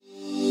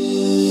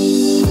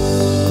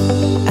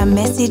A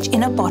Message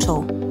in a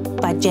Bottle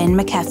by Jen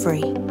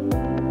McCaffrey.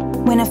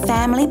 When a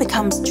family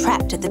becomes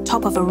trapped at the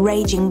top of a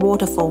raging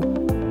waterfall,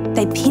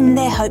 they pin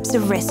their hopes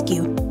of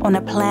rescue on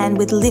a plan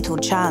with little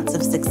chance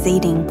of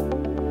succeeding.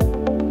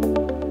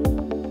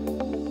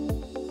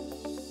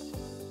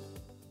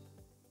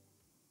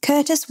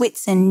 Curtis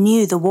Whitson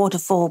knew the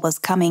waterfall was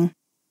coming.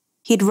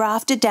 He'd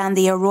rafted down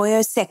the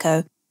Arroyo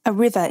Seco, a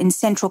river in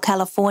central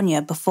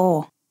California,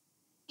 before.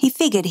 He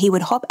figured he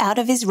would hop out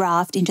of his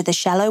raft into the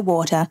shallow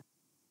water,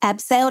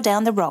 abseil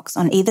down the rocks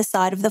on either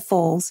side of the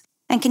falls,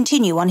 and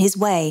continue on his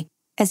way,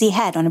 as he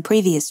had on a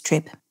previous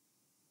trip.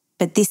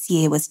 But this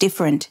year was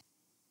different.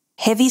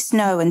 Heavy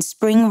snow and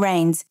spring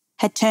rains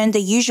had turned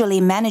the usually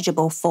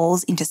manageable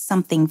falls into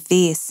something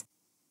fierce.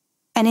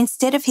 And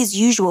instead of his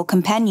usual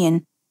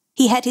companion,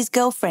 he had his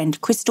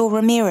girlfriend, Crystal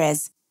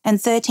Ramirez, and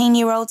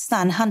 13-year-old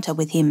son, Hunter,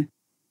 with him.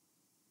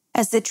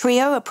 As the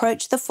trio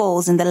approached the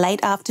falls in the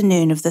late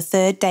afternoon of the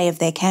third day of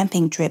their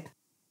camping trip,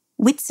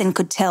 Whitson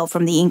could tell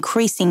from the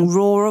increasing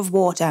roar of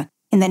water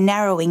in the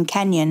narrowing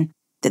canyon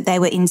that they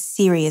were in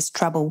serious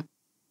trouble.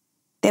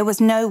 There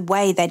was no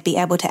way they'd be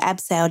able to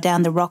abseil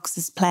down the rocks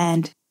as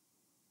planned.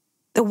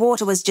 The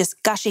water was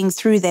just gushing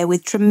through there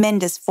with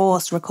tremendous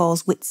force,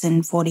 recalls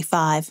Whitson,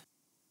 45.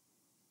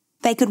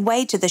 They could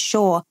wade to the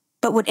shore,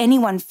 but would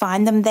anyone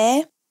find them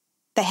there?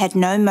 They had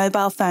no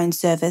mobile phone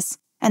service,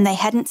 and they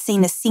hadn't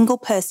seen a single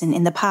person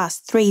in the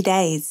past 3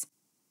 days.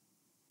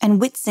 And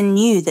Whitson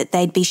knew that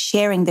they'd be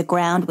sharing the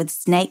ground with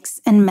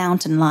snakes and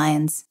mountain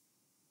lions.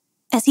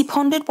 As he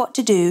pondered what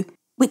to do,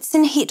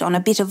 Whitson hit on a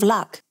bit of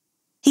luck.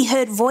 He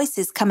heard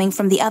voices coming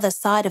from the other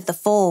side of the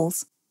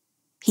falls.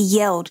 He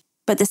yelled,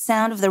 but the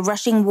sound of the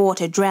rushing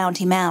water drowned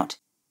him out.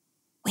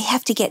 We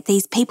have to get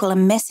these people a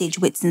message,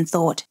 Whitson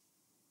thought.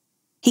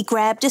 He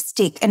grabbed a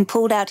stick and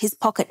pulled out his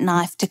pocket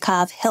knife to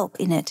carve help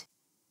in it.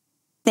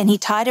 Then he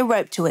tied a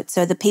rope to it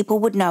so the people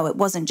would know it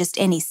wasn't just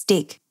any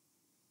stick.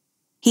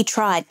 He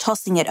tried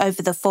tossing it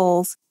over the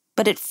falls,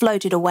 but it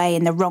floated away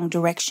in the wrong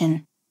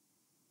direction.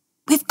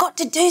 We've got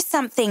to do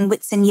something,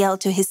 Whitson yelled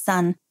to his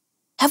son.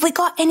 Have we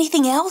got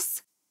anything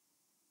else?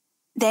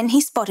 Then he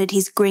spotted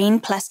his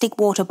green plastic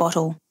water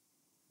bottle.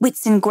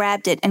 Whitson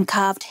grabbed it and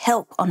carved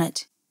help on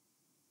it.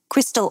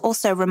 Crystal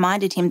also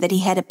reminded him that he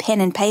had a pen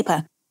and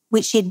paper,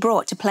 which she had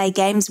brought to play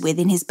games with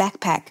in his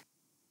backpack.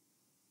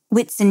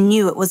 Whitson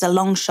knew it was a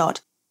long shot,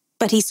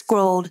 but he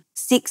scrawled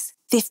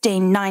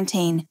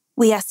 6:15:19.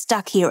 We are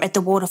stuck here at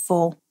the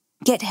waterfall.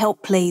 Get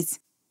help, please,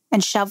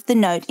 and shoved the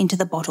note into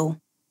the bottle.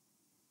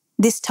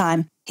 This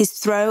time, his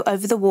throw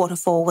over the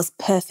waterfall was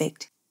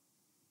perfect.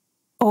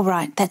 All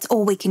right, that's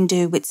all we can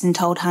do, Whitson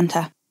told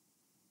Hunter.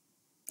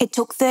 It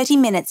took 30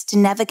 minutes to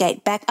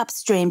navigate back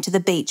upstream to the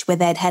beach where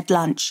they'd had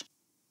lunch.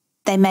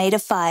 They made a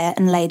fire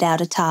and laid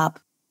out a tarp.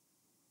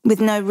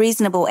 With no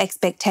reasonable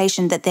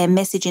expectation that their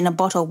message in a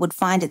bottle would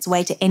find its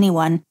way to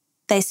anyone,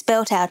 they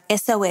spelt out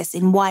SOS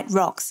in white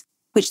rocks,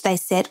 which they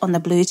set on the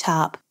blue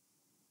tarp.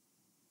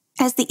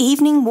 As the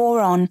evening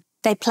wore on,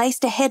 they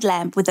placed a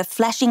headlamp with a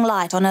flashing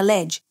light on a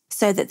ledge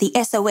so that the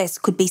SOS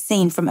could be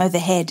seen from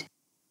overhead.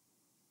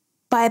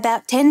 By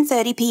about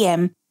 10:30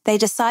 p.m, they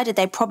decided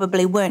they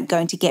probably weren't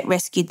going to get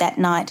rescued that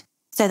night,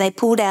 so they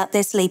pulled out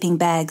their sleeping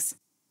bags.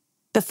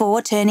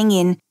 Before turning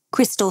in,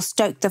 Crystal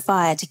stoked the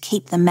fire to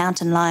keep the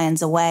mountain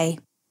lions away.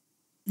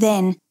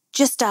 Then,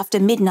 just after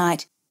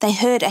midnight, they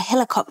heard a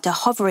helicopter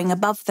hovering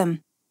above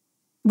them.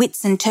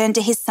 Whitson turned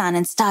to his son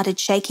and started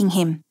shaking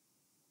him.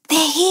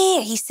 They're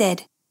here, he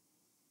said.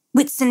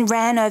 Whitson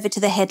ran over to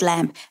the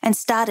headlamp and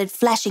started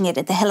flashing it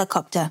at the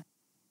helicopter.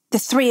 The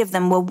three of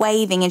them were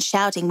waving and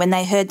shouting when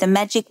they heard the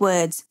magic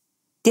words,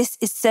 "This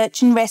is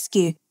search and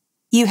rescue.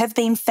 You have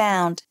been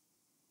found."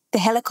 The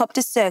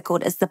helicopter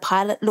circled as the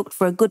pilot looked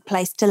for a good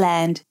place to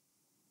land.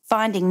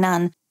 Finding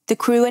none, the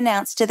crew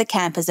announced to the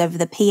campers over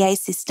the PA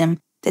system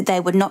that they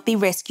would not be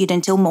rescued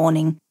until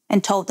morning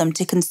and told them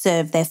to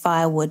conserve their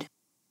firewood.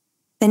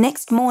 The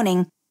next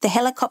morning, the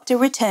helicopter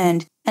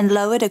returned and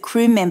lowered a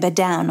crew member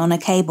down on a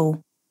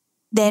cable.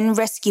 Then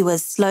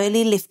rescuers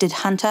slowly lifted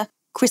Hunter,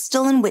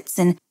 Crystal and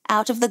Whitson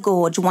out of the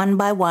gorge one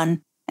by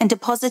one and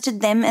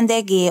deposited them and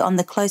their gear on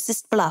the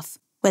closest bluff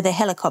where the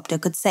helicopter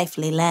could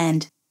safely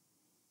land.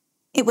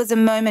 It was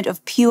a moment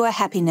of pure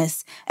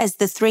happiness as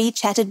the three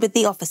chatted with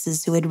the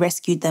officers who had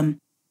rescued them.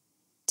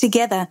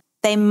 Together,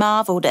 they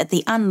marvelled at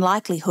the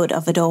unlikelihood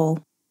of it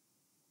all.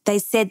 They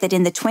said that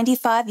in the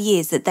 25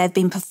 years that they've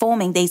been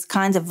performing these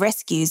kinds of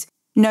rescues,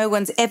 no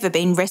one's ever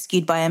been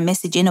rescued by a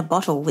message in a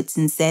bottle,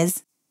 Whitson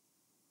says.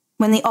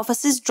 When the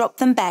officers dropped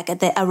them back at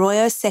the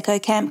Arroyo Seco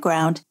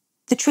campground,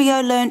 the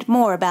trio learned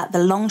more about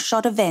the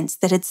long-shot events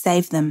that had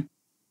saved them.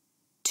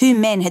 2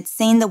 men had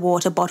seen the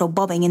water bottle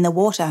bobbing in the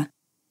water.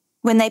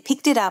 When they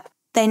picked it up,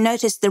 they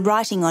noticed the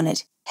writing on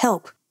it,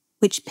 help,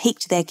 which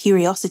piqued their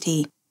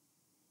curiosity.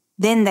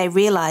 Then they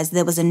realised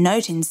there was a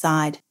note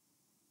inside.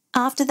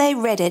 After they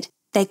read it,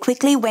 they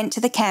quickly went to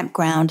the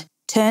campground,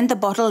 turned the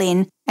bottle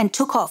in, and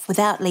took off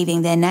without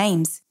leaving their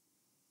names.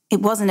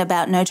 It wasn't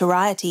about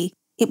notoriety.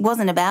 It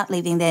wasn't about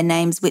leaving their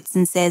names,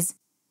 Whitson says.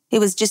 It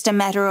was just a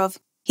matter of,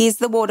 here's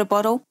the water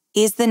bottle,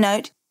 here's the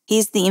note,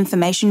 Here's the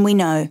information we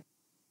know.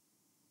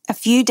 A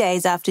few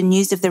days after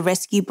news of the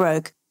rescue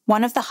broke,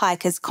 one of the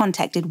hikers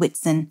contacted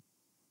Whitson.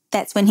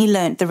 That's when he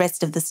learnt the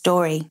rest of the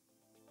story.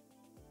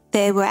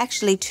 There were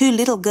actually 2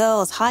 little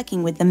girls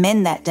hiking with the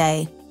men that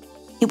day.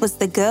 It was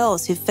the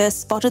girls who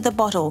first spotted the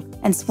bottle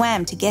and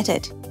swam to get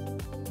it.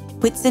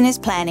 Whitson is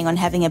planning on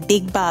having a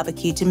big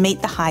barbecue to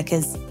meet the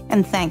hikers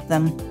and thank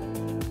them.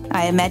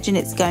 I imagine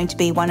it's going to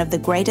be one of the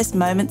greatest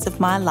moments of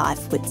my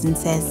life, Whitson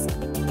says.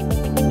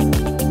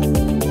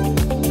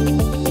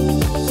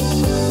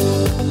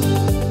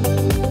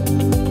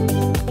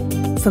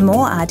 For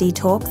more RD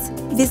Talks,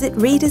 visit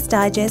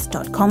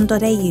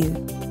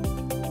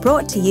readersdigest.com.au.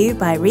 Brought to you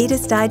by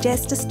Reader's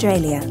Digest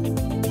Australia.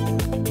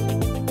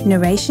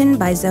 Narration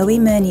by Zoe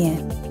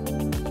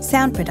Mernier.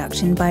 Sound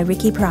production by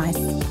Ricky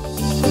Price.